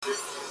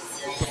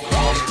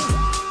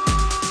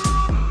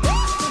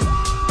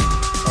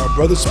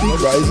Brother Speak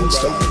Rising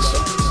Stars.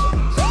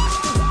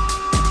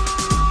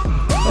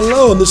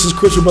 Hello, and this is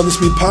Chris from Brother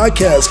Speak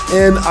Podcast,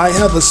 and I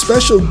have a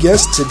special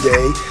guest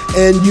today.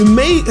 And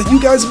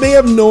you guys may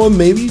have known him,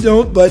 maybe you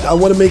don't, but I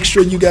want to make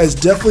sure you guys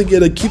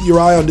definitely keep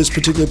your eye on this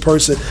particular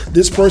person.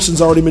 This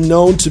person's already been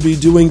known to be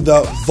doing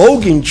the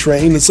voguing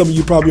train, and some of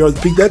you probably already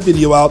peeked that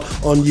video out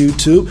on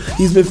YouTube.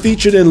 He's been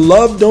featured in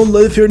Love Don't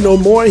Live Here No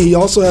More. He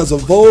also has a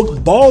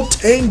Vogue Ball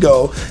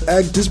Tango.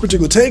 This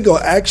particular tango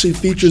actually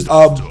features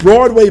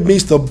Broadway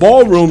meets the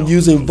ballroom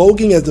using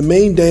voguing as the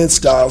main dance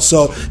style.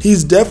 So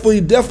he's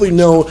definitely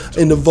known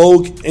in the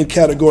Vogue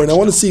category. And I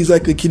want to see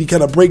exactly, can he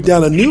kind of break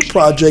down a new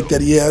project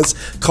that he has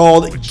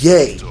called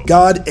Gay,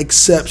 God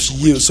Accepts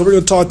You. So we're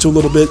going to talk to a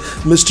little bit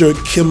Mr.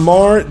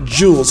 Kemar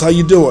Jules. How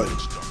you doing?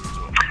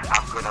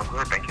 I'm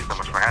good. Thank you so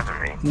much for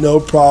having me. No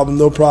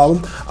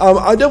problem.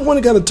 I definitely want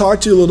to kind of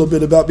talk to you a little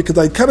bit about, because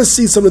I kind of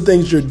see some of the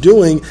things you're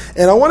doing,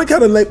 and I want to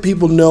kind of let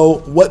people know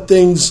what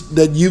things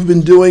that you've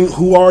been doing,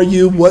 who are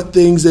you, what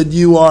things that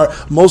you are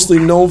mostly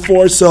known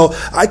for. So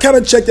I kind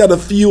of checked out a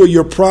few of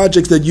your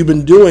projects that you've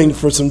been doing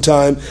for some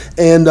time,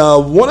 and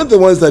one of the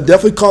ones that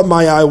definitely caught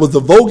my eye was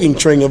the voguing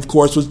train, of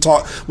course,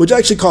 which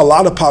actually caught a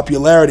lot of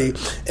popularity,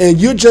 and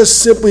you're just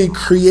simply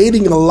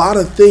creating a lot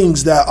of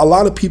things that a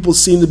lot of people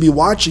seem to be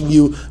watching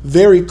you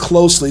very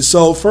closely.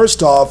 So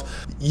first off,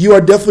 you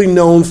are definitely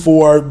known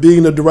for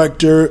being a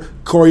director,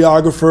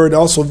 choreographer, and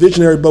also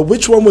visionary, but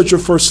which one was your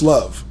first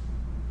love?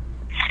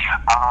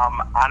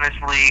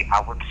 Honestly,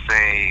 I would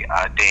say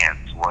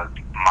dance was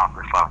my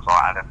first love, so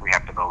I definitely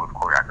have to go with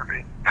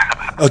choreography.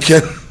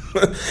 Okay.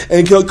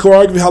 And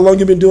choreography, how long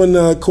have you been doing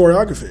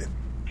choreography?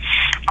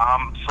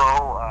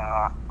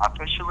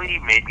 Officially,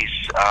 maybe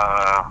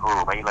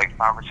like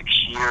 5 or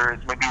 6 years,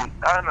 maybe,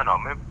 I don't know,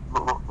 maybe a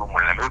little more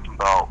than that, maybe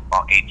about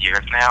 8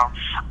 years now.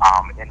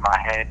 In my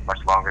head, much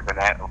longer than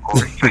that, of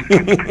course.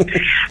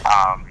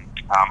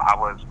 I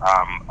was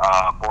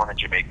born in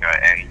Jamaica,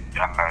 and in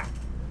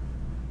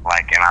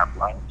our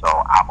blood, so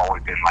I've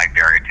always been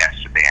very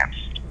attached to dance.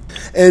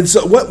 And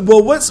so,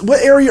 what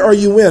area are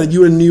you in? Are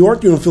you in New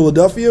York? You in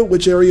Philadelphia?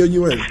 Which area are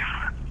you in?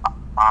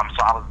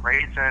 So I was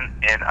raised in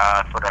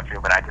Philadelphia,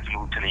 but I just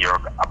moved to New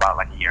York about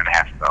a year and a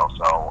half ago.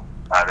 So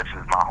this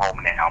is my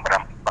home now, but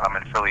I'm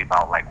in Philly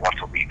about once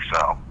a week.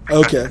 So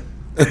okay.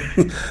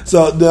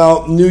 So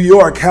now New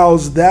York,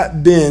 how's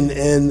that been,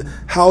 and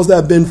how's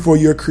that been for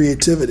your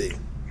creativity?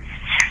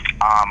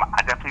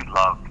 I definitely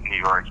love New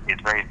York.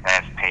 It's very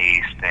fast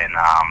paced and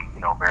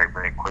very,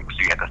 very quick, so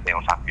you have to stay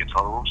on top of your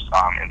toes.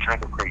 In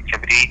terms of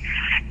creativity,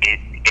 it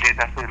is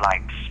definitely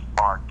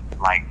sparked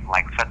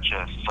such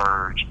a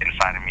surge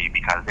inside of me,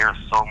 because there are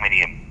so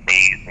many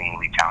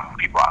amazingly talented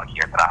people out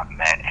here that I've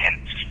met, and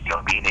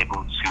being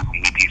able to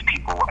meet these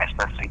people,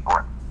 especially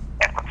black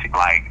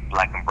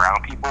and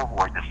brown people who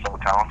are just so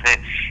talented,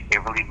 it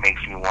really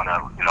makes me want to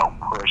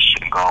push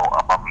and go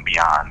above and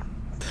beyond.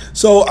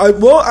 So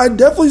I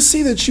definitely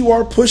see that you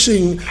are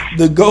pushing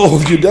the goal.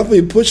 You're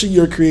definitely pushing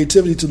your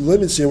creativity to the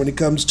limits here when it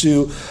comes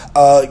to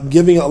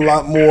giving a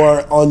lot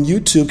more on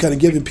YouTube, kind of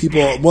giving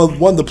people,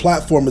 the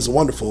platform is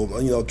wonderful.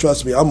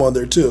 Trust me, I'm on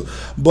there too.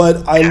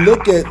 But I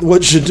look at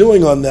what you're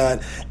doing on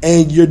that,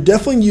 and you're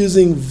definitely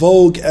using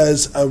Vogue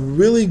as a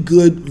really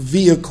good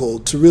vehicle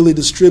to really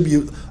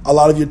distribute a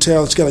lot of your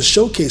talents, kind of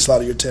showcase a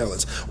lot of your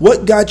talents.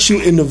 What got you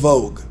into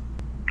Vogue?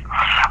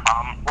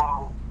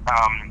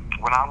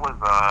 When I was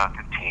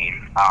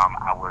 15,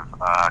 I was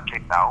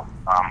kicked out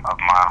of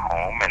my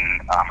home,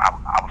 and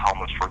I was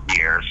homeless for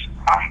years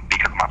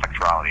because of my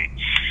sexuality.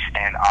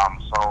 And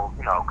so,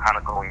 kind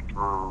of going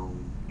through,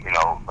 the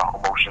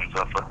whole motions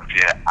of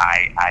Philadelphia,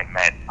 I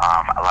met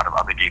a lot of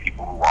other gay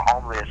people who were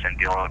homeless and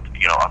dealing with,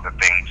 other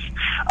things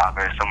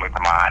very similar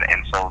to mine.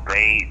 And so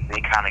they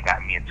kind of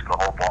got me into the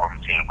whole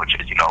ballroom scene, which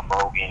is,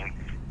 voguing,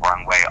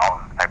 runway, all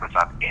that type of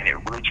stuff, and it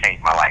really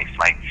changed my life.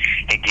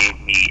 It gave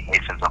me a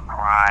sense of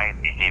pride,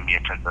 it gave me a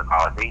sense of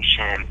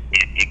validation,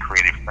 it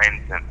created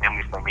friends and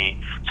family for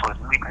me, so it's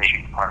really been a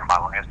huge part of my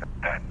life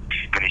that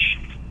finished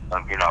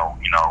of,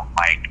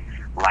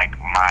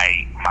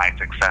 my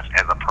success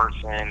as a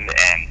person and,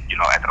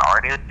 as an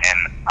artist,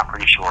 and I'm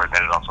pretty sure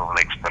that it also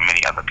relates to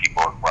many other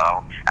people as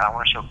well, and I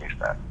want to showcase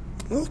that.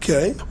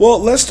 Okay. Well,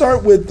 let's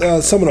start with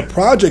some of the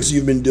projects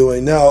you've been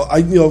doing. Now,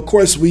 of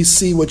course, we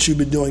see what you've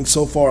been doing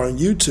so far on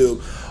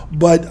YouTube,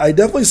 but I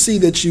definitely see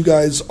that you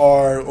guys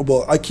are,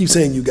 well, I keep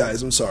saying you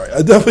guys, I'm sorry.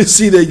 I definitely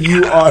see that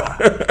you are,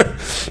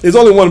 there's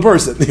only one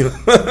person.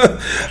 But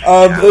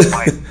I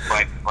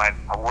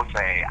will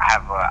say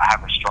I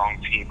have a strong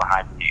team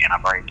behind me, and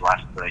I'm very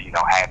blessed to,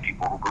 have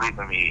people who believe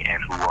in me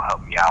and who will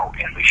help me out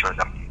and make sure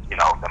that,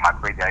 that my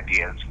crazy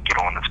ideas get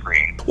on the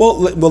screen. Well,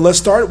 let's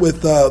start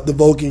with the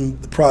voguing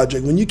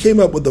project. When you came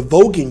up with the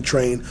voguing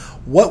train,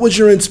 what was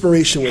your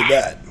inspiration with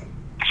that?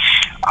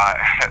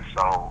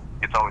 So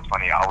it's always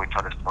funny. I always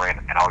tell this story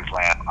and I always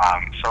laugh.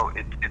 So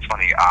it's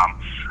funny.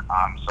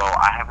 So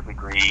I have a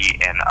degree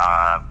in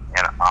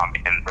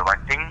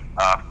directing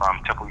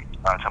from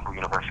Temple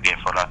University in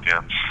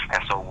Philadelphia,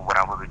 and so when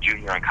I was a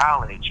junior in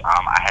college,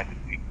 I had to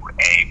do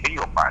a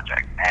video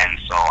project, and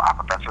so our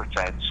professor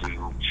said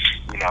to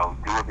you know,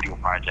 do a video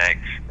project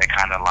that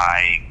kind of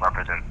like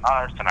represents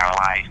us and our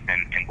life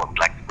and what we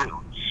like to do.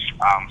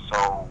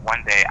 So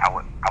one day I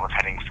was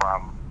heading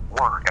from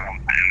work and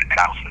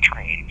I was on the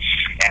train,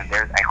 and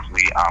there's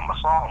actually a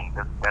song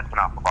that's been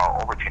out for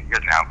about over 10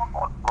 years now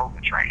called "Float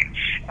the Train,"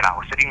 and I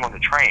was sitting on the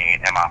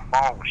train and my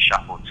phone was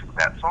shuffled to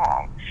that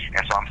song,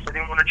 and so I'm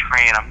sitting on the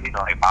train, I'm, you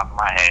know, like bobbing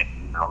my head,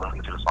 you know,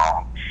 listening to the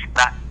song,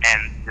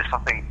 and there's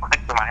something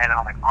clicked in my head, and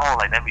I'm like, oh,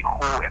 like that'd be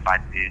cool if I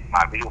did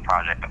my video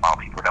project about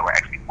people that were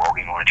actually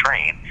voguing on a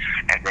train.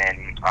 And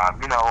then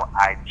you know,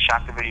 I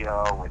shot the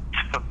video. It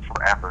took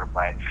forever,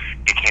 but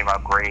it came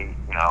out great.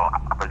 You know,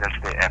 I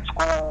presented it at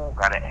school,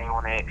 got an A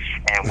on it,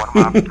 and one of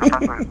my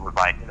professors was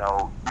like, you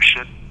know, you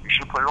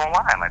should put it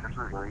online. Like, this is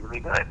really, really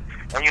good.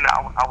 And, you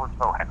know, I was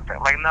so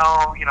hesitant. Like,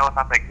 no, you know, it's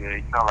not that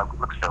good. You know, like, we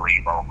look silly,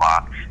 blah,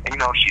 blah, blah. And, you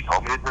know, she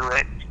told me to do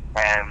it,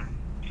 and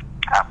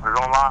I put it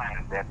online.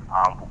 And then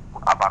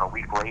about a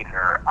week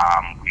later,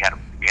 we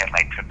had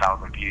like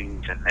 10,000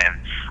 views. And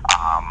then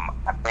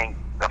I think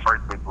the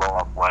first big blow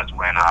up was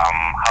when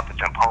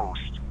Huffington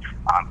Post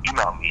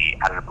emailed me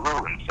out of the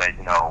blue and said,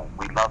 you know,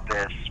 we love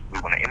this, we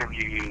want to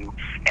interview you.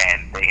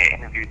 And they had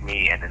interviewed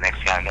me, and the next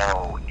thing I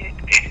know, it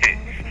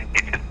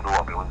just blew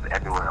up. It was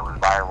everywhere. It was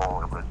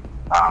viral. It was,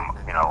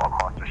 you know,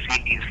 across the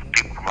seas.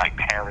 People from like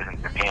Paris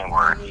and Japan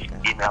were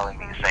emailing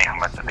me saying how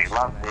much that they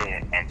loved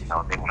it, and, you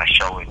know, they want to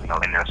show it, you know,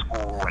 in their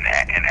school and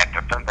at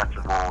their film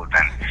festivals.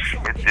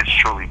 And it's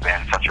truly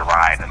been such a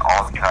ride, and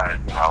all because,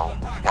 you know,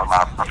 one of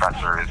my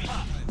professors,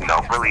 you know,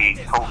 really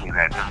told me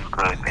that this is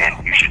good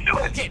and you should do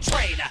it.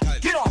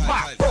 Get off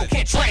my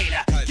broken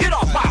trainer. Get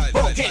off my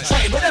broken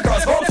train. When the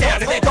girls go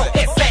down and they go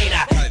insane.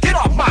 Get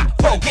off my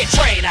broken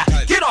trainer.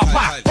 Get off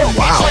my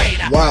broken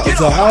trainer. Wow.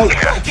 So how,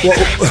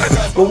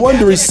 well, one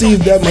to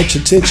receive that much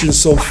attention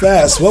so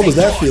fast, what was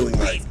that feeling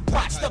like?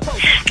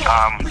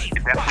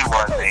 It definitely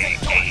was a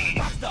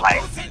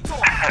like,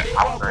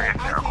 I was very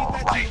hysterical.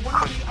 Like,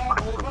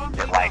 couldn't believe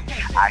it. Like,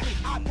 I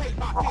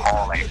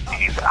recall, like,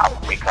 days that I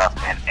would wake up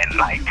and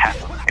like, have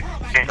to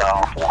get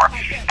off, or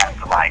have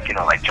to, like, you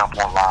know, like, jump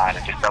online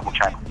and just double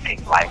check and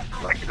think, like,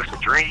 is this a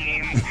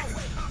dream?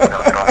 You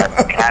know,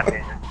 it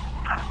happened.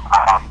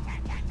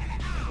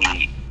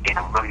 It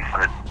really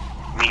hurt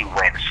me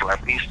when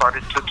celebrities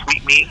started to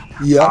tweet me.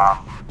 Yeah.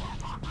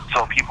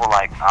 So people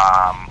like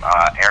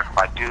Eric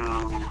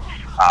Badu,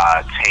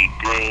 Tay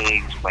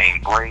Diggs,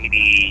 Wayne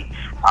Brady,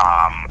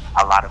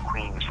 a lot of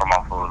queens from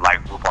off of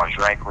like RuPaul's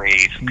Drag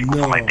Race, people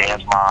from like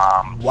Dance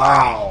Mom.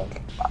 Wow.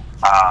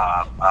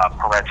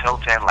 Perez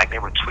Hilton, like, they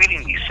were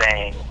tweeting me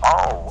saying,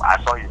 "Oh,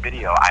 I saw your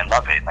video. I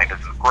love it. Like, this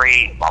is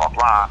great. Blah blah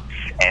blah."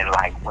 And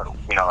like,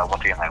 you know,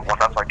 once again, like,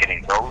 once I started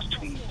getting those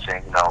tweets,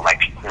 and, you know,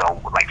 like, you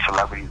know, like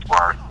celebrities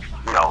were,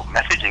 you know,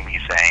 messaging me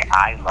saying,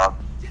 "I love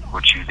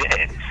what you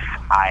did."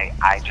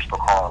 I just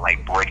recall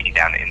like breaking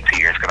down in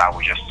tears because I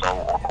was just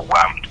so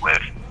overwhelmed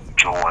with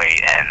joy,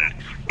 and,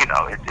 you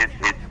know, it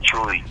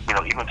truly, you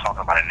know, even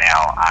talking about it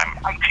now,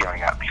 I'm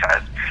tearing up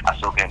because I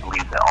still can't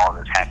believe that all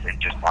this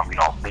happened just from, you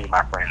know, me and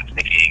my friends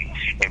making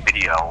a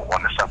video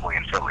on the subway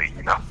in Philly,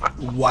 you know.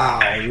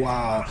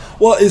 Wow.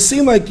 Well, it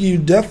seemed like you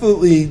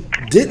definitely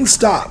didn't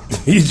stop.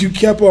 You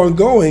kept on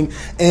going.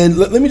 And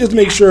let me just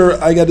make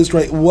sure I got this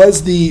right.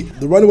 Was the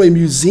Runway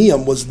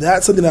Museum, was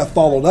that something that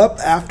followed up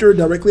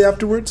directly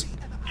afterwards?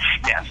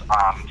 Yes.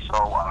 So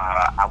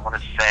I want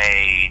to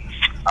say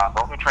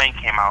Vogue Train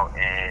came out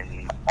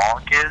in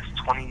August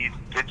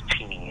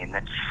 2015,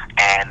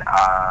 and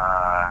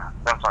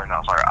August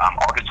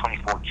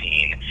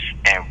 2014,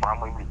 and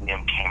Runway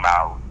Museum came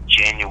out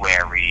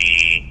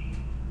January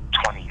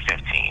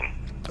 2015.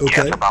 Okay.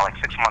 Yeah, so about like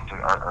 6 months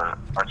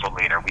or so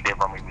later, we did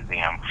Runway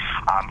Museum,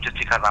 just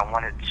because I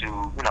wanted to,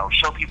 you know,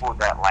 show people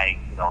that, like,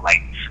 you know,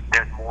 like,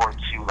 there's more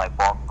to, like,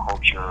 ballroom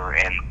culture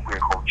and queer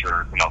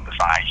culture, you know,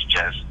 besides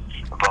just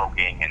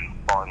voguing and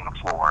falling on the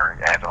floor,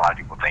 as a lot of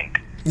people think.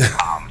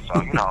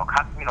 So, you know,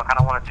 kind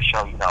of wanted to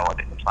show, you know,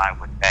 the side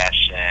with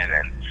fashion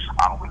and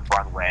with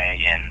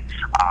runway, and,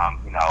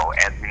 you know,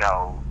 as you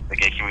know, the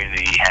gay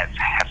community has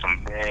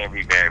some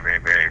very, very, very,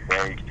 very,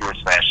 very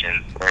fierce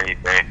fashions, very,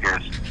 very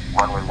fierce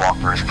runway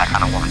walkers, and I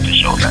kind of wanted to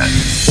show that.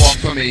 Walk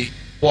for me,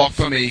 walk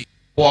for me,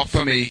 walk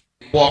for me,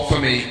 walk for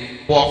me,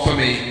 walk for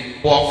me,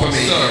 walk for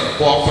me,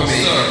 walk for me, walk for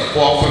me,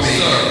 walk for me,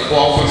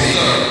 walk for me,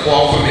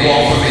 walk for me,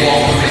 walk for me,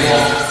 walk for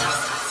me.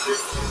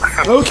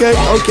 Okay.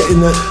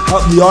 And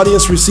the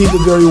audience received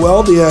it very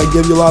well. They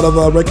gave you a lot of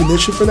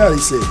recognition for that, I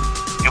see.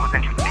 It was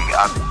interesting.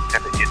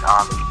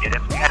 It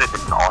had a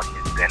different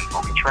audience than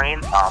Vogue Train,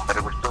 but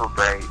it was still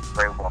very,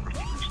 very well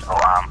received. So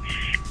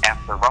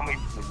after Runway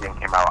Museum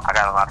came out, I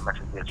got a lot of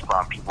messages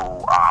from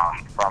people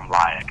from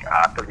like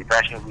Philly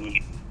Fashion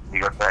Week, New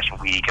York Fashion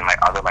Week, and like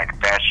other like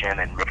fashion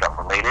and makeup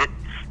related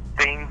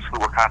things, who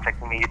were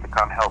contacting me to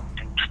come help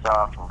do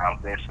stuff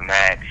around this and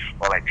that,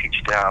 or like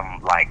teach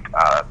them like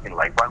you know,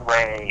 like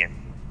runway and,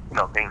 you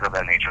know, things of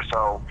that nature.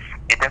 So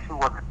it definitely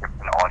was a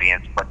different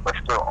audience, but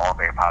still all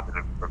very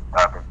positive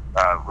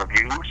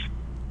reviews.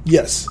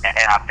 Yes. And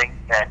I think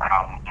that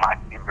my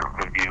favorite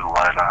review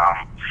was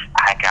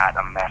I got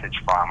a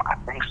message from, I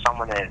think,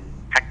 someone in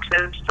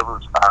Texas. It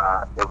was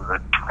a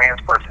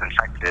trans person in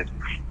Texas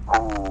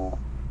who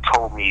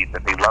told me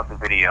that they loved the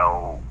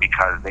video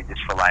because they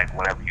just feel like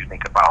whenever you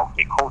think about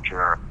gay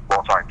culture,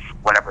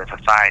 whenever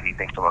society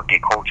thinks about gay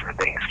culture,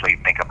 they instantly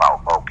think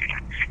about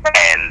voguing.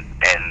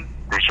 And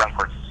this young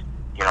person,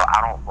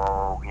 I don't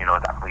vogue,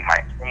 that's not really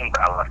my thing,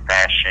 but I love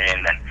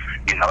fashion and,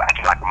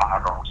 acting like a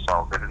model.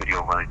 So this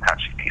video really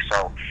touched me.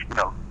 So,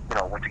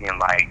 once again,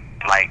 I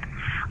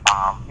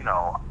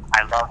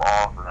love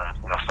all the,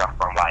 stuff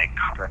from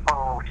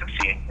Vogue to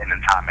seeing in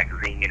Time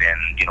magazine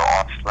and,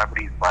 all the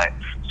celebrities, but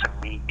to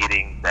me,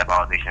 getting that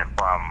validation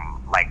from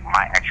my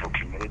actual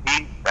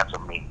community, that's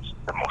what means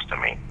the most to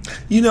me.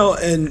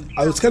 And it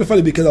was kind of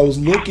funny because I was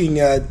looking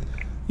at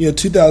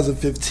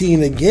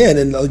 2015 again,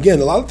 and again,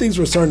 a lot of things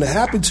were starting to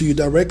happen to you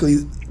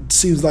directly.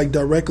 Seems like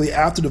directly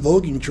after the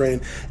voguing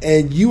train,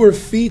 and you were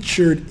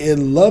featured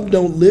in Love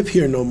Don't Live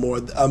Here No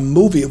More, a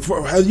movie.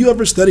 Have you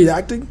ever studied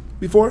acting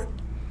before?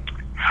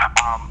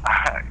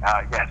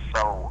 Yes.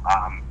 So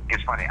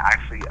it's funny. I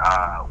actually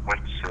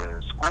went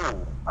to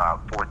school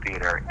for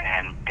theater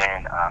and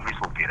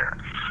musical theater.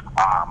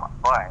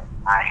 But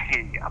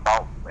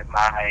about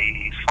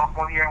my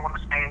sophomore year, I want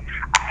to say,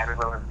 I had a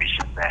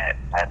realization that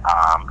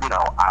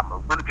I'm a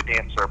really good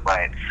dancer,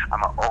 but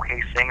I'm an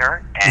okay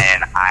singer,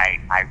 and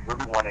I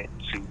really wanted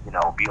to,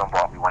 be on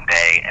Broadway one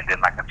day. And then,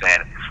 like I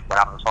said, when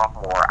I was a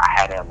sophomore, I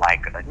had to,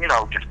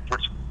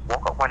 just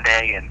woke up one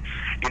day and,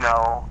 I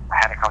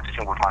had a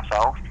conversation with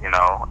myself.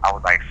 I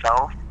was like,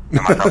 self.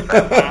 And myself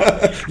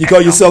said, you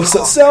call yourself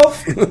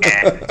self? And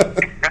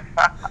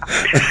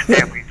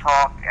we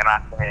talked, and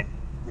I said,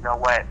 you know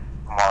what,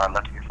 Mara,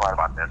 let's be smart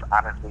about this.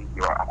 Honestly,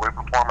 you're a great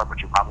performer, but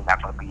you're probably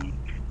not going to be,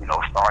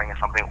 starring in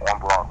something on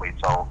Broadway.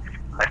 So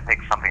let's take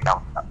something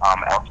else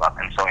up.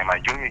 And so in my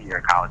junior year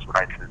of college, what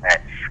I did is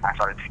that I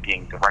started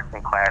taking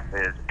directing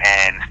classes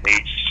and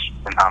stage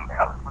and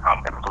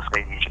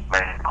stage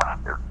management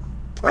classes.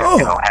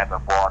 Oh. Have a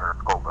broader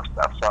scope of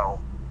stuff. So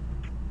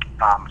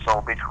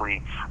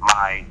basically,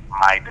 my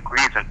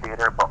degree is in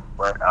theater, but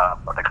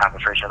the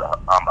concentration of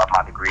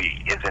my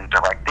degree is in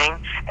directing,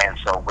 and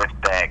so with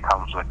that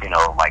comes with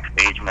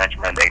stage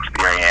management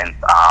experience,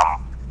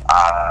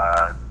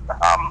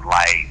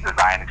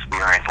 design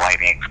experience,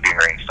 lighting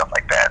experience, stuff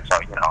like that. So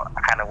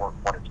I kind of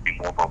wanted to be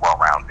more of a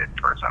well-rounded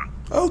person.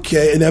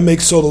 Okay, and that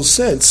makes total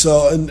sense.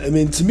 So, and I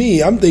mean, to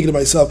me, I'm thinking to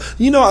myself,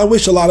 I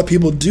wish a lot of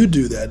people do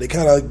that. They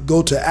kind of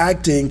go to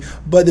acting,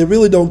 but they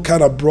really don't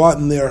kind of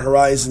broaden their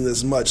horizon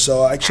as much.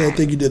 So, actually, I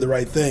think you did the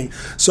right thing.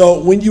 So,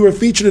 when you were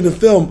featured in the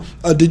film,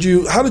 how did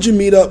you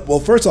meet up? Well,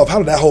 first off, how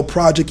did that whole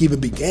project even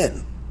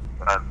begin?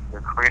 The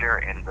creator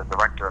and the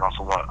director and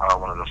also one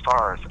of the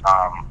stars,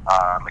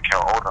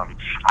 Mikhail Odom,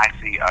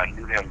 I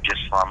knew him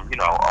just from,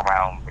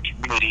 around the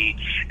community.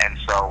 And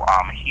so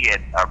he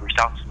had reached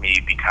out to me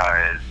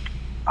because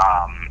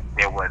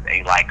there was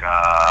a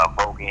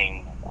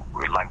voguing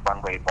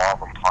runway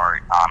ballroom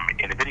part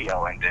in the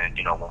video, and then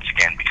once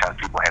again, because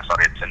people had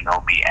started to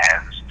know me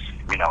as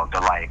the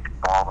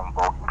ballroom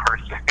voguing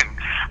person,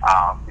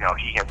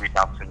 he had reached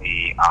out to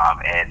me,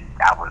 and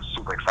I was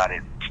super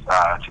excited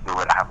to do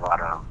it. I have a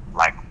lot of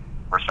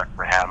respect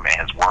for him and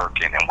his work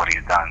and what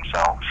he's done. So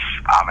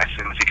as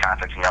soon as he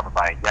contacted me, I was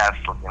like, yes,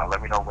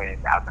 let me know when.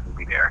 I'll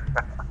definitely be there.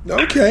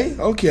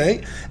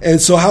 Okay. And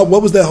so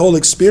what was that whole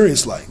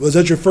experience like? Was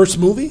that your first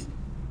movie?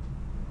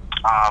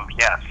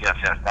 Yes.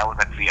 That was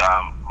actually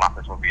my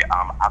first movie.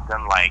 I've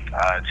done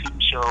TV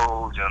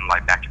shows and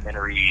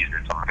documentaries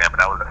and stuff like that, but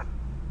that was a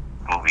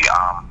movie.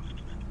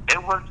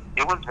 It was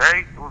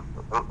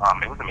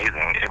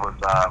amazing. It was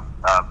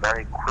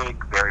very quick,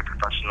 very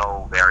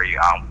professional, very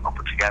well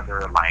put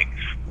together.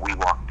 We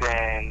walked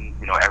in,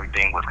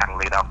 everything was kind of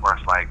laid out for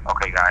us.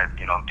 Okay, guys,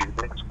 do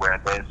this, wear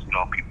this,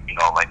 people,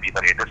 be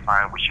ready at this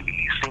time. We should be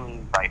these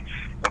scenes.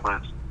 It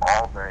was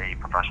all very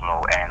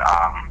professional, and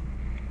I'm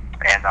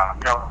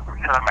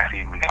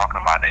actually even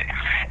talking about it.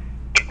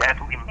 It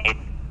definitely made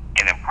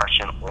an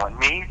impression on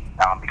me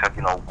because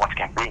once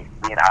again,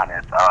 being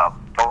honest,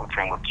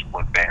 Train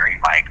was very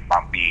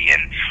bumpy,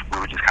 and we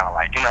were just kind of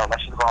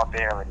let's just go out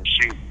there and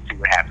shoot, see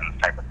what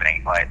happens, type of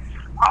thing. But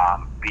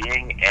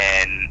being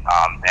in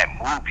that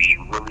movie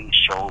really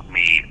showed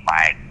me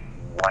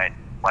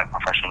what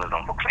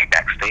professionalism looks like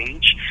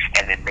backstage,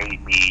 and it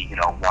made me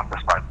want to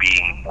start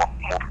being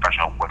more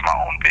professional with my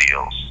own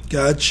videos.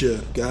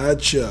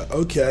 Gotcha.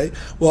 Okay.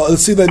 Well, it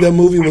seemed like that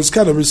movie was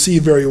kind of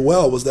received very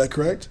well. Was that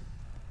correct?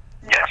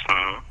 Yes.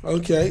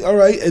 Okay, all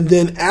right. And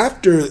then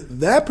after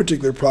that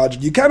particular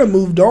project, you kind of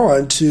moved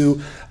on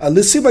to,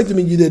 it seemed like to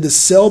me you did the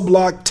Cell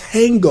Block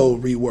Tango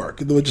rework,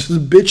 which is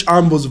Bitch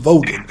Ambos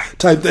Voguing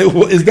type thing.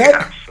 Is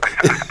that?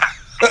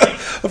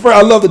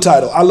 I love the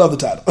title.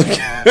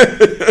 Okay.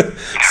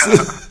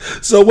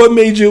 So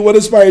what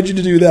inspired you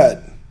to do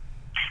that?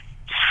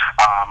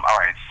 All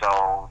right,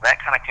 so that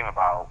kind of came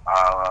about,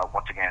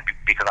 once again,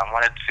 because I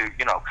wanted to,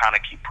 kind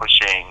of keep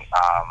pushing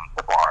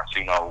the bar.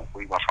 So,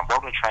 we went from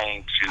Broken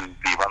Train to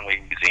the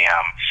Runway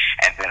Museum,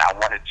 and then I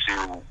wanted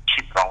to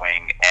keep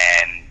going,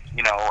 and,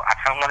 I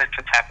kind of wanted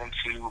to tap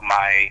into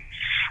my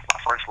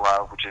first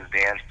love, which is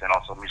dance and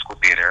also musical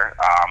theater.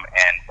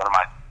 And one of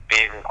my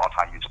favorite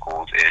all-time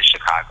musicals is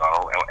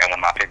Chicago. And one of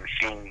my favorite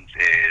scenes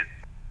is,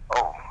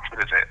 what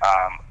is it?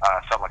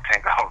 Sub Like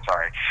Tango,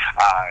 sorry.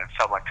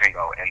 Sub Like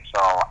Tango. And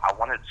so I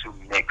wanted to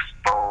mix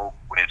Vogue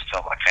with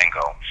Sub Like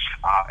Tango.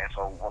 And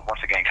so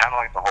once again, kind of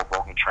like the whole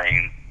Vogue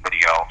Train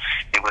video,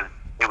 it was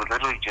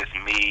literally just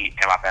me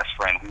and my best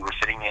friend. We were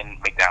sitting in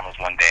McDonald's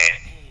one day,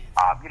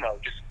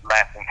 just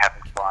laughing,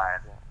 having fun,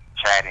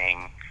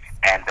 chatting,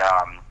 and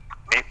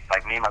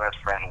me and my best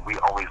friend, we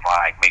always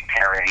make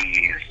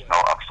parodies,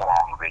 of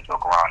songs and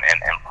joke around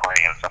and play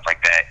and stuff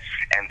like that.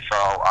 And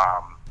so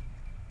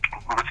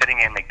we were sitting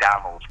in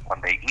McDonald's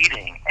one day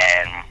eating,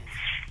 and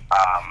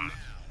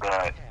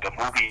the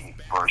movie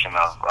version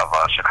of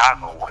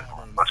Chicago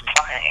was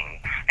playing,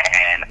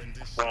 and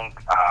I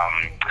think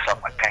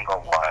something like Tango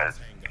was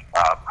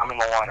coming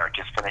on or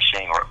just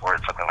finishing or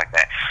something like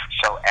that.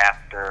 So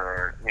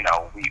after we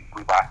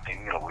watched it,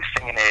 we're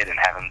singing it and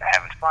having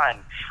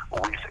fun. We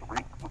was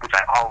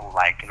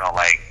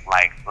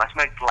like, let's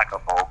make like a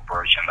Vogue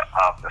version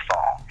of the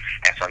song.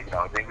 And so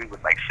then we was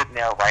sitting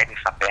there writing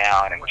stuff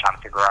down, and we're trying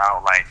to figure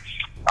out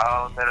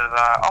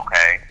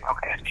okay,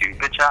 it's cute.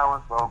 Bitch, I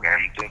was Vogue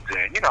and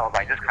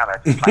just kind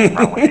of playing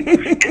around with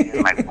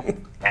it.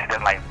 And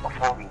then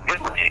before we did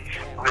it,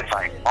 we was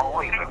like, oh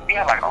wait, we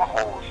have a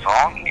whole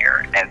song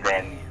here. And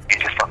then it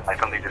just felt like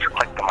something just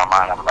clicked in my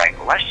mind. I was like,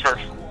 let's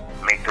just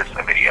make this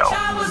a video.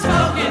 I was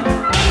Voguing,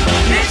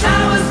 bitch,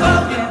 I was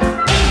Voguing,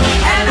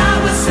 and I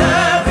was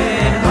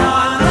serving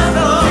on the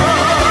floor.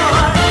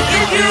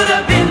 If you'd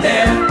have been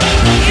there,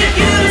 if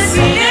you'd have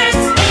seen it,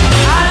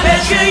 I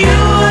bet you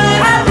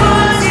would have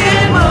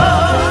wanted more.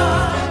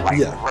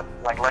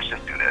 Let's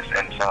just do this.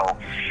 And so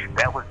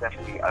that was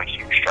definitely a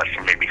huge stretch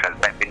for me, because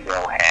that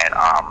video had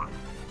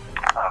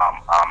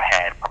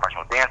had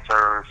professional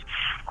dancers,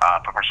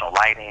 professional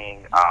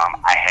lighting.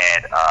 I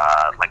had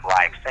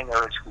live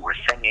singers who were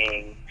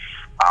singing.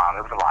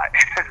 It was a lot.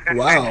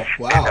 Wow.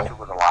 It definitely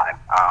was a lot.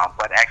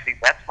 But actually,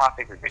 that's my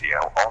favorite video,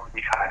 only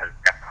because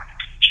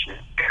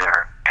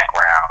their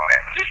background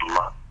and just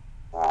love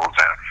rules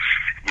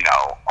and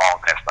all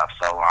that stuff.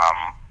 So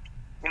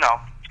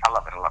I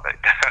love it.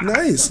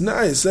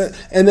 Nice.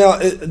 And now,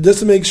 just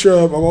to make sure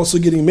I'm also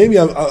getting, maybe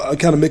I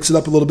kind of mix it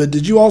up a little bit.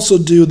 Did you also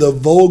do the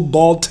Vogue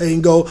Ball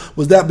Tango?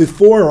 Was that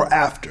before or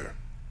after?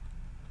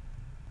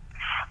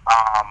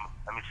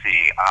 Let me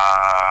see.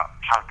 I'm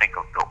trying to think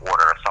of the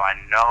order. So I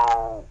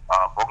know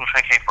Vogue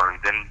Train came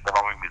first, then the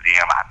Roman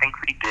Museum. I think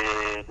we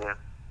did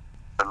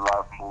the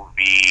Love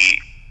movie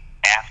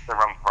after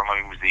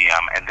Roman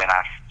Museum, and then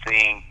I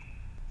think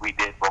we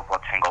did Vogue Ball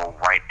Tango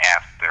right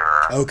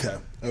after. Okay.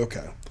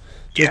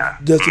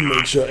 Just to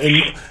make sure,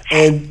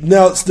 and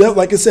now it's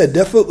like I said,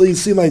 definitely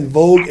seemed like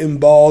Vogue and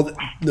Vogue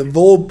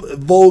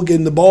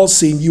and the ball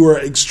scene. You were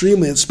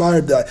extremely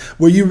inspired by.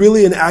 Were you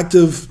really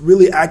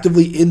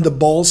actively in the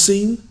ball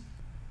scene?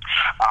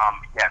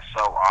 Yeah.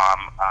 So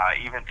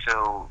even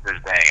to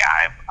this day,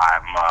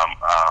 I'm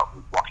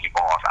walking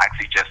balls. I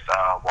actually just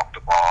walked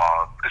the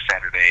ball the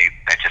Saturday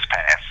that just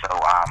passed. So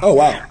oh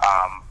wow.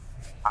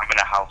 I'm in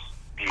a house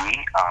B,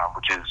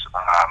 which is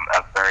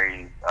a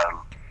very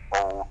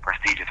old,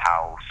 prestigious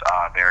house,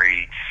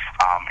 very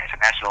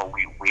international.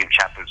 We have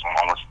chapters on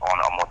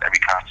almost every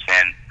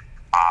continent,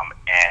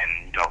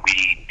 and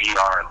we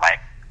are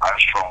like a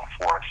strong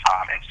force.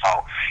 And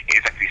so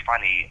it's actually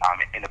funny.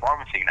 In the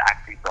barroom scene, I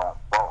actually don't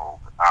Vogue.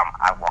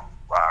 I walk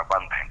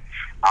runway,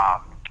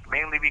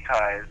 mainly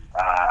because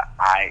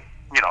I,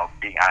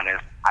 being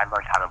honest, I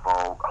learned how to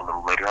Vogue a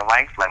little later in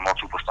life. Like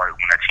most people started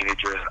when they're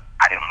teenagers.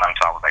 I didn't learn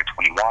until I was like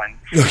 21.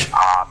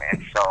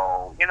 And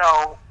so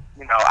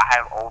I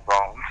have old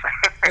bones.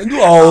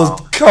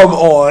 Come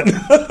on.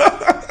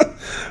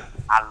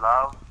 I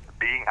love,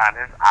 being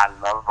honest, I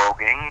love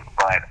voguing,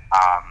 but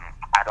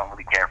I don't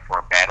really care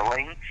for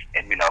battling.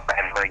 And,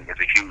 battling is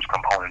a huge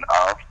component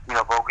of,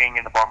 voguing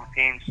in the barroom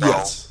scene. So,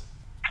 yes.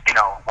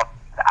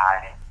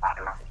 I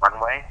do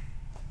runway.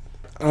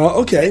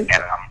 Okay.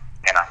 And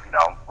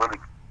I'm, really,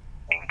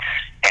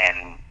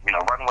 and,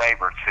 runway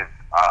versus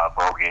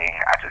voguing,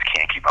 I just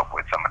can't keep up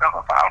with some of the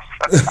other files.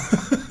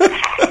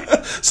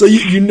 So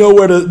you know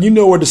where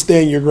to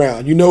stand your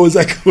ground. You know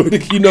exactly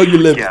your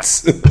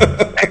limits. Yes.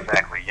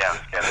 Exactly. Yes.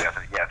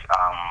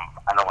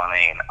 I know what I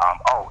mean.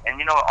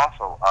 And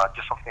also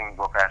just something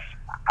real fast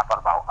I thought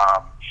about.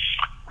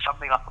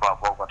 Something else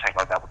about Vogue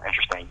Tango that was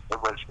interesting. It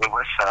was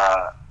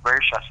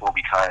very stressful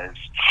because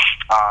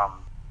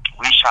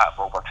we shot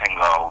Vogue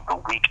Tango the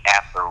week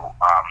after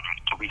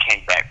we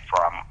came back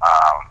from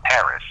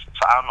Paris.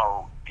 So I don't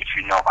know if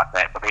you know about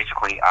that, but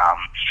basically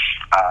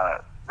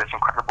this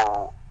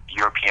incredible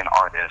European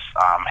artist,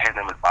 his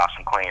name is Bob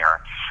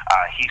Sinclair.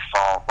 He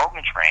saw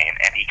Vogue Train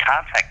and he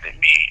contacted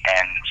me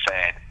and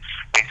said,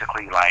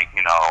 basically, I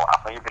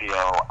saw your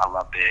video, I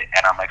loved it,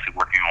 and I'm actually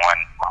working on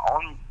my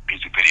own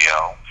music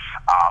video,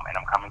 and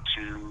I'm coming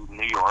to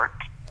New York.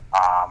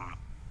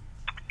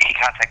 He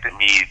contacted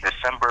me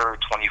December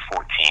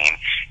 2014.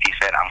 He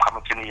said, I'm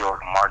coming to New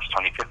York March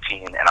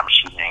 2015, and I'm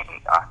shooting,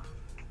 and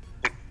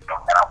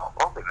I will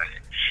open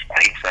it. And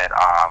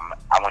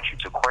I want you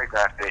to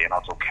choreograph it and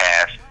also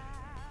cast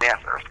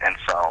dancers. And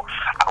so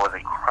I was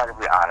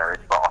incredibly honored,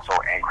 but also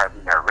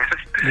incredibly nervous.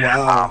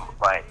 Wow.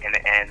 But in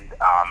the end,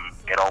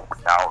 it all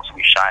worked out. So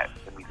we shot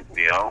the music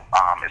video.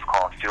 It's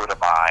called Feel the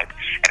Vibe.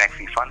 And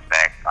actually, fun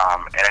fact,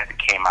 it actually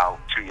came out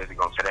 2 years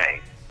ago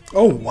today.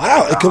 Oh,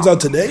 wow. It comes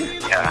out today?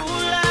 Yeah.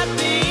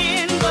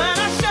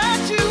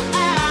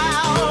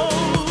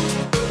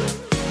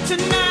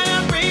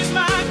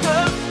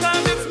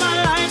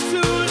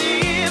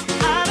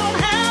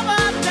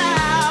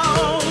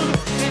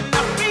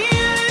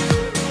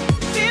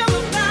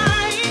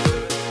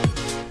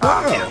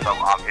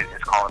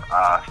 It's called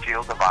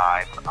Feel the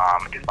Vibe.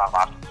 It's by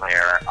Bob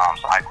Sinclair.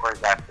 So I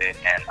choreographed it,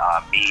 and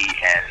me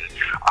and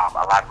a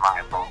lot of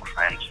my local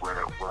friends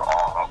were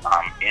all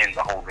in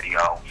the whole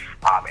video.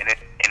 And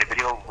the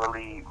video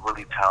really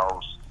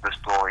tells the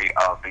story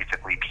of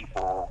basically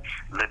people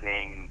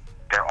living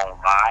their own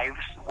lives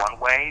one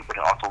way, but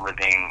also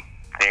living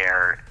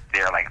their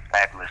like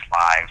fabulous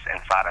lives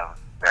inside of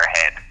their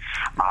head.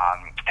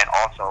 And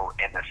also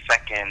in the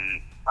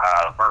second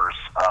verse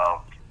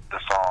of the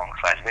song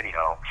 /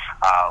 video,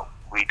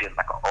 we did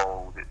like an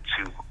ode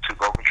to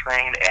Go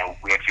Train, and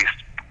we actually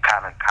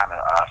kind of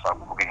started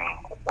moving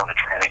on the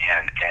train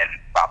again in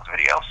Bob's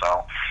video.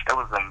 So it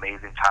was an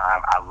amazing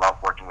time. I love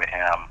working with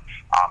him.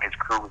 His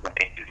crew was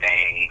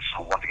amazing.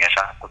 So once again,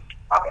 shout out to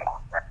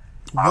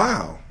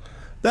wow.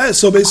 That is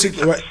so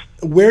basically right.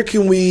 Where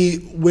can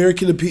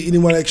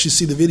anyone actually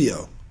see the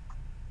video?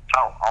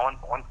 Oh, on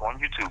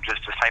YouTube,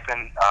 just type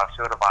in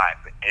Feel the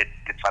Vibe.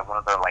 It's like one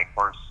of the like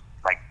first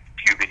like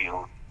few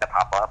videos that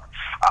pop up.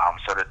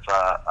 So it's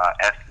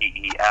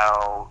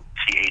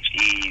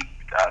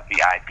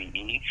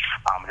FeelTheVibe.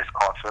 It's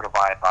called Feel the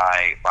Vibe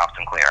by Bob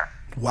Sinclair.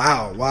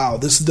 Wow.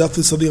 This is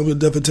definitely something I'm going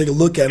to definitely take a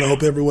look at, and I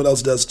hope everyone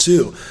else does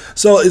too.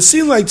 So it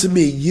seems like to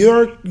me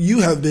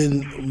you have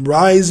been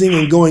rising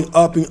and going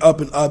up and up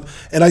and up,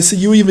 and I see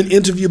you were even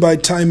interviewed by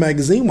Time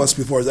Magazine once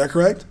before. Is that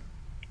correct?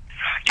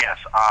 Yes.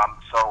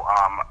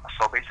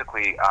 So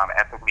basically,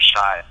 after we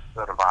shot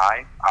Feel the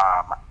Vibe,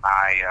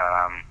 I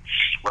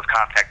was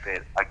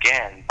contacted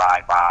again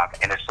by Bob,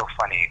 and it's so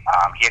funny.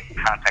 He actually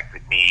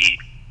contacted me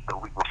the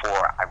week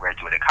before I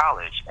graduated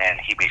college, and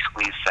he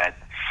basically said,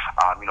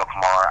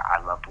 Kamar, I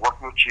loved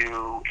working with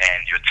you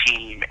and your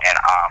team, and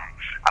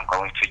I'm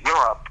going to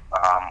Europe.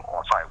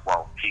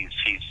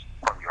 He's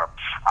from Europe.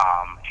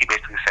 He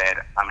basically said,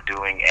 I'm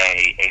doing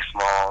a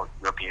small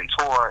European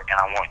tour, and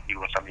I want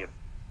you and some of your.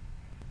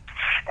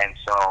 And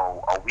so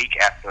a week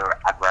after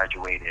I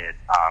graduated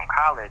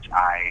college,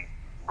 I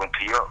went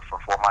to Europe for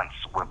 4 months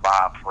with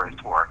Bob for his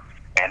tour,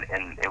 and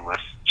it was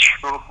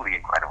truly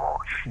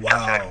incredible. Wow.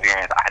 Such an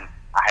experience.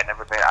 I had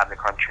never been out of the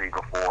country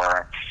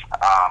before.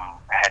 I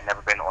had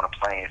never been on a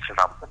plane since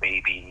I was a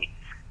baby.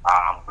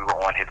 We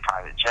were on his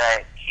private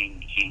jet.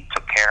 He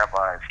took care of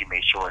us. He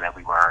made sure that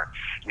we were,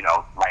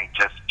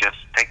 just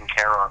taken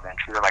care of and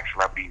treated like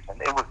celebrities, and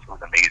it was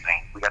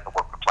amazing. We got to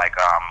work with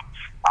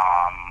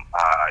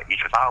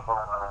Idris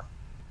Elba,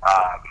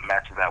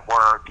 Matches at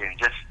Work, and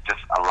just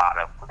a lot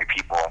of great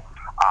people.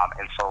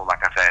 And so,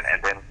 like I said,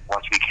 and then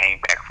once we came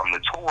back from the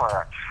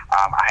tour,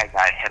 I had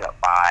got hit up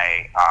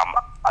by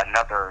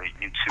another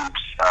YouTube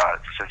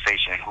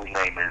sensation whose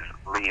name is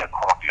Leah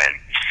Kaufman,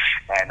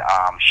 and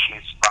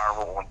she's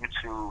viral on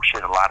YouTube. She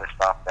did a lot of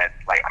stuff that,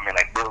 like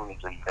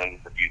millions and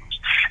millions of views.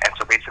 And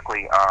so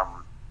basically,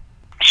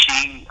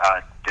 she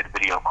did a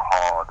video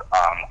called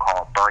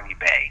Bernie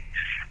Bay,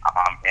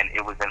 and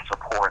it was in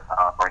support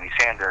of Bernie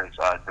Sanders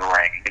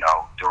during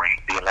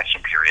the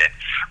election period.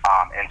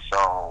 And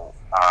so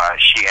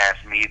she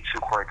asked me to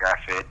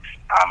choreograph it,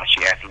 and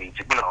she asked me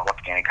to once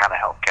again kind of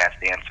help cast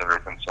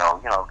dancers, and so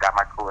got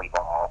my crew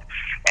involved,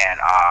 and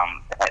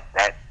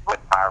that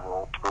went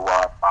viral, blew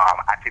up. I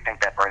actually think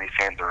that Bernie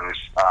Sanders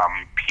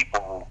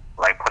people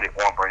put it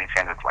on Bernie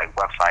Sanders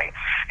website,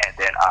 and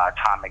then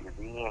Time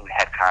Magazine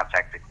had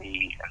contacted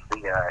me and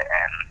Leah,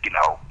 and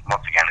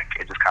once again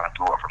it just kind of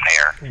blew up from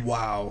there.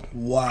 Wow,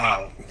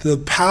 the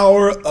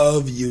power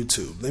of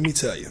YouTube. Let me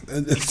tell you.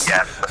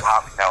 Yes,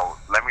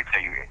 let me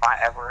tell you, if I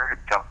ever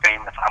become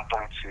famous, I'm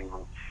going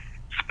to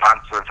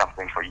sponsor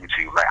something for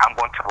YouTube. I'm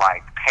going to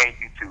pay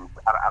YouTube.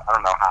 I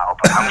don't know how,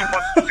 but I'm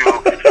going to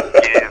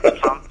give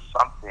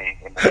something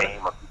in the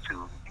name of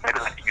YouTube. Maybe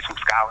a YouTube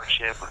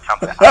scholarship or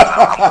something.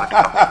 I'm going to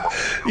do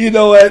something. You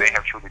know what? They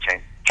have truly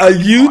changed. A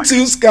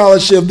YouTube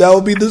scholarship, that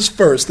would be the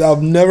first.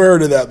 I've never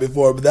heard of that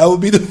before, but that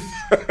would be the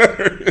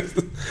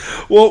first.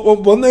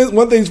 Well,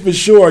 one thing's for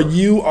sure,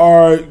 you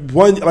are,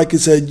 like I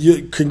said,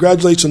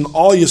 congratulations on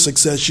all your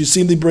success. You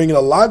seem to be bringing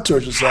a lot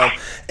towards yourself.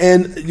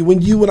 And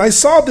when I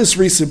saw this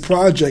recent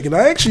project, and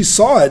I actually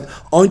saw it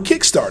on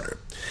Kickstarter,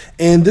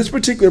 and this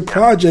particular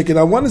project, and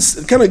I want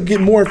to kind of get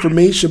more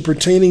information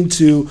pertaining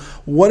to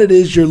what it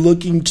is you're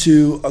looking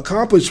to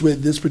accomplish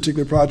with this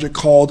particular project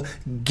called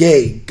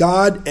GAY,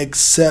 God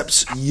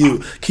Accepts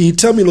You. Can you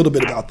tell me a little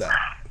bit about that?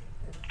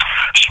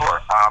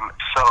 Sure.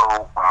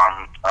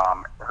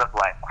 As a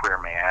black queer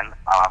man,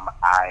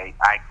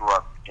 I grew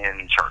up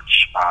in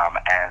church.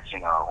 As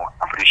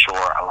I'm pretty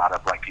sure a lot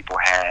of black people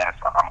have,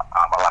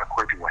 a lot of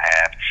queer people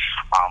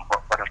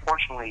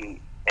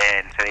unfortunately,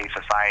 in today's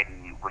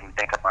society, when you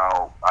think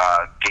about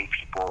gay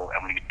people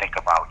and when you think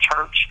about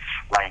church,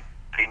 like,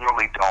 they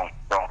normally don't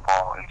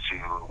fall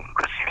into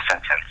the same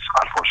sentence,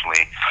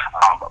 unfortunately.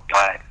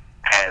 But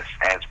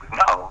as we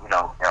know,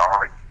 there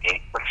are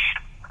gay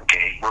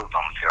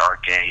Muslims, there are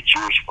gay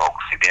Jewish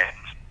folks, there's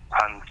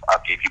tons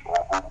of gay people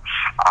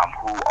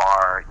who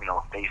are,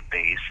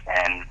 faith-based,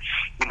 and,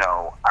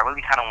 I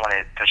really kind of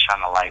wanted to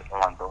shine a light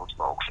on those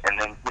folks. And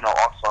then,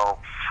 I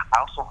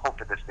also hope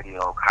that this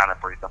video kind of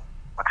brings up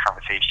a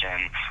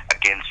conversation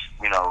against,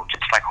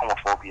 just like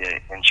homophobia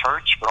in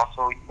church, but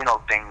also,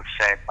 things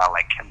said by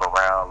like Kim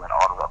Burrell and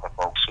all the other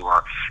folks who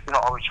are,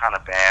 always trying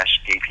to bash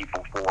gay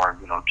people for,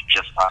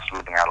 just us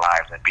living our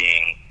lives and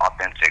being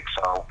authentic.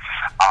 So,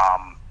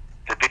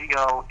 the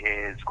video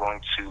is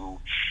going to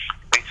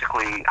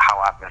basically how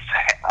I've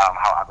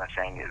been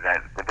saying is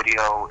that the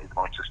video is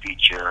going to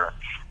feature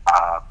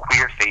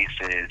queer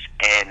faces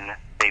in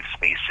safe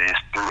spaces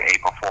through a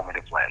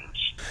performative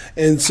lens.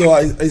 And so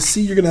I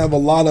see you're going to have a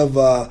lot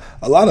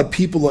of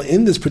people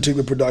in this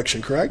particular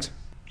production, correct?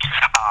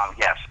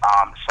 Yes.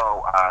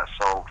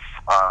 So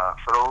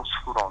for those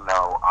who don't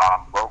know,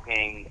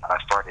 Rogan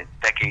started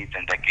decades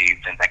and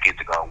decades and decades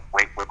ago,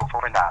 way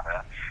before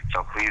Nada.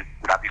 So please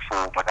do not be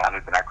fooled by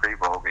Nada, did not create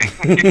Rogan.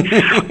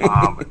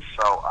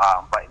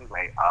 But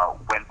anyway,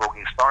 when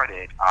Rogan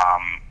started,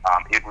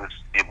 it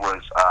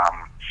was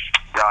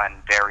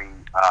done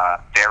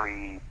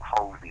very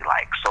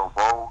posy-like. So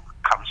Vogue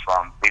comes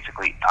from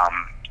basically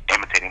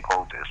imitating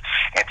poses,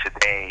 and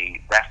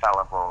today that style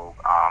of Vogue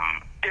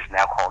is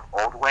now called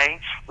Old Way,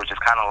 which is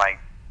kind of like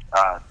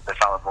the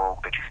style of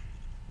Vogue that you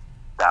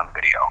see down the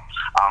video.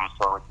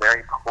 So it's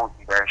very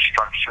posy, very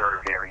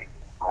structured, very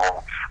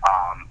cool.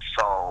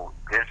 So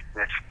this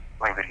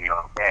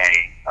video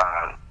today,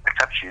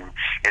 Accept You,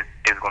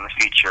 is going to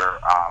feature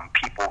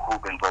people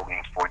who've been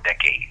voguing for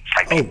decades,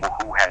 like people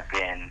who have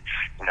been,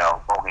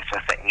 voguing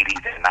since the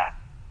 80s and not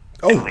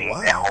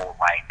that whole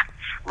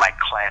like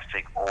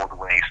classic old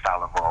way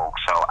style of Vogue.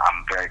 So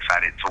I'm very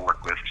excited to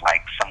work with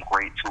like some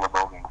greats who were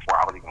voguing before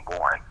I was even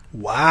born.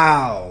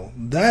 Wow,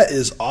 that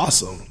is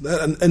awesome.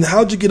 And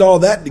how'd you get all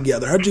that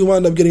together? How'd you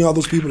wind up getting all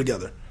those people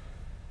together?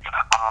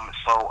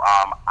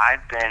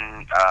 I've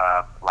been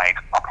like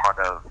a part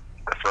of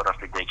the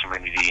Philadelphia gay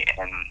community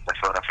and the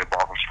Philadelphia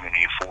ballroom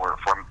community for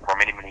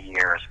many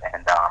years,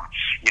 and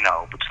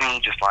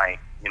between just like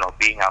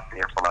being out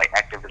there for like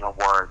activism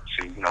work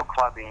to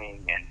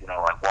clubbing and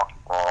like walking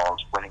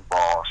balls, winning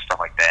balls, stuff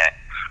like that.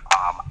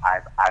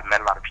 I've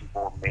met a lot of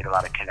people, made a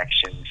lot of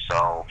connections.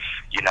 So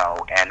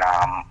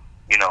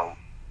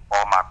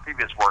all my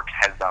previous work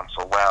has done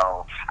so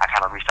well. I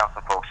kind of reached out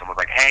to folks and was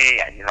like, hey,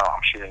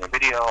 I'm shooting a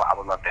video. I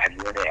would love to have you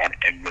in it.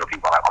 And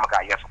people are like, oh my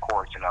God, yes, of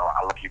course.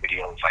 I love your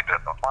videos. Like,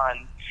 they're so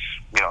fun.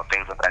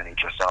 Things of that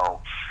nature.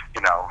 So,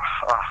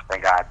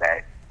 thank God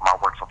that my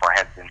work so far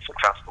has been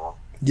successful.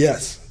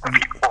 Yes.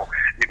 People,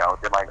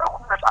 they're like,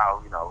 oh,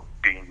 I'll,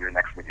 be in your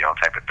next video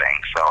type of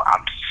thing. So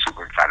I'm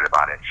super excited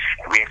about it.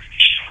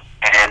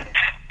 And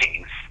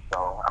things.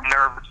 So I'm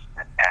nervous.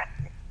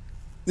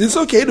 It's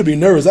okay to be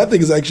nervous. I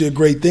think it's actually a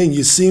great thing.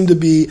 You seem to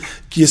be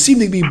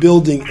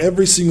building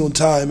every single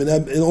time, and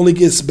it only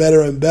gets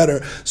better and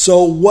better.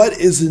 So what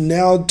is it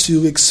now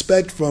to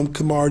expect from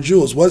Kamar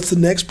Jules? What's the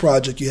next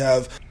project you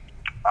have?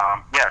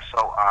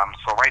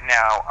 So right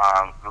now,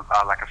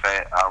 like I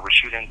said, we're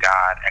shooting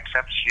God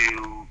Accept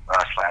You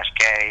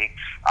 /Gay.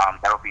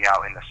 That'll be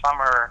out in the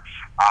summer.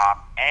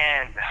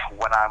 And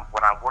what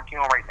I'm working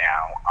on right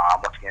now,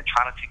 once again,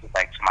 trying to take it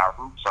back to my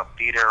roots of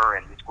theater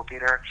and musical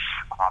theater.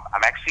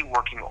 I'm actually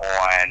working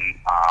on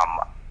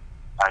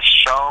a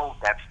show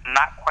that's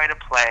not quite a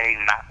play,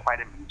 not quite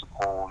a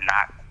musical,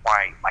 not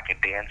quite like a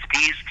dance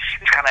piece.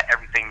 It's kind of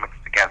everything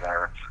mixed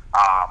together.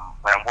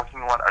 But I'm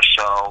working on a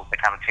show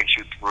that kind of takes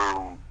you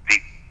through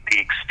the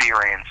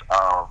experience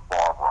of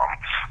ballroom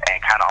and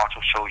kind of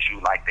also shows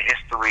you like the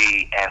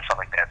history and stuff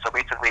like that. So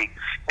basically,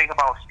 think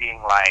about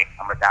seeing like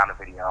a Madonna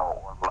video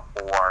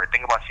or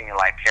think about seeing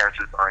like Paris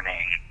is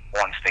Burning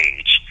on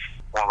stage,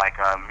 or like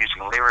music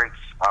and lyrics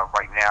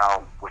right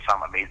now with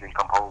some amazing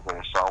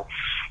composers. So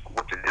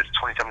with this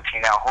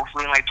 2017 now,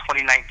 hopefully in like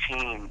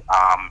 2019,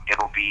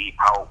 it'll be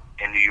out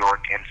in New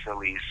York and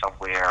Philly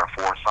somewhere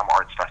for some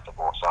arts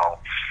festival. So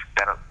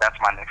that's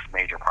my next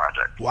major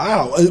project.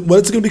 Wow.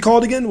 What's it going to be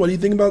called again? What do you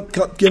think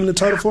about giving the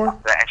title for?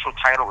 The actual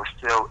title is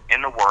still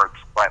in the works,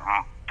 but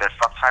the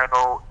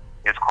subtitle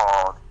is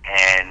called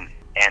An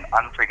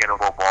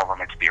Unforgettable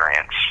Ballroom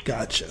Experience.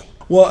 Gotcha.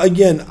 Well,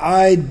 again,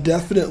 I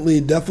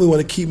definitely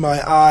want to keep my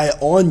eye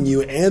on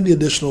you and the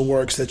additional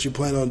works that you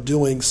plan on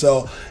doing.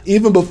 So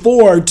even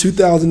before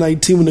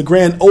 2019, when the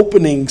grand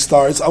opening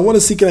starts, I want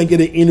to see, can I get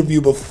an interview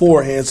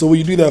beforehand? So will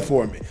you do that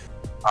for me?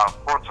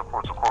 Of course.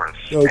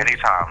 Okay.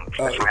 Anytime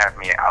that you have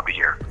me, I'll be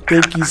here.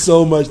 Thank you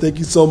so much.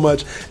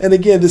 And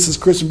again, this is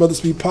Christian Brother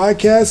Speak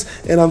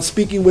Podcast, and I'm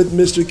speaking with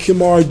Mr.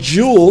 Kamar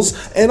Jules,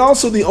 and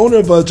also the owner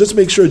of, just to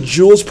make sure,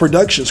 Jules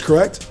Productions,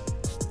 correct?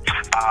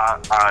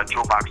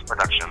 Jewel Box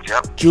Productions,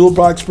 yep. Jewel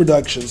Box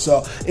Productions.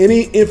 So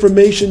any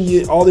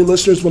information all the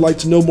listeners would like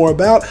to know more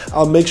about,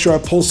 I'll make sure I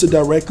post it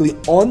directly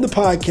on the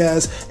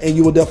podcast, and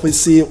you will definitely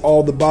see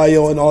all the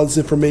bio and all this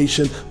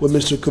information with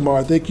Mr.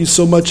 Kumar. Thank you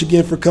so much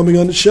again for coming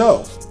on the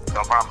show.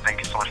 No problem. Thank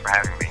you so much for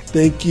having me.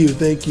 Thank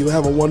you.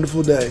 Have a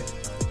wonderful day.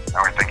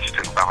 All right. Thank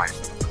you too.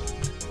 Bye-bye.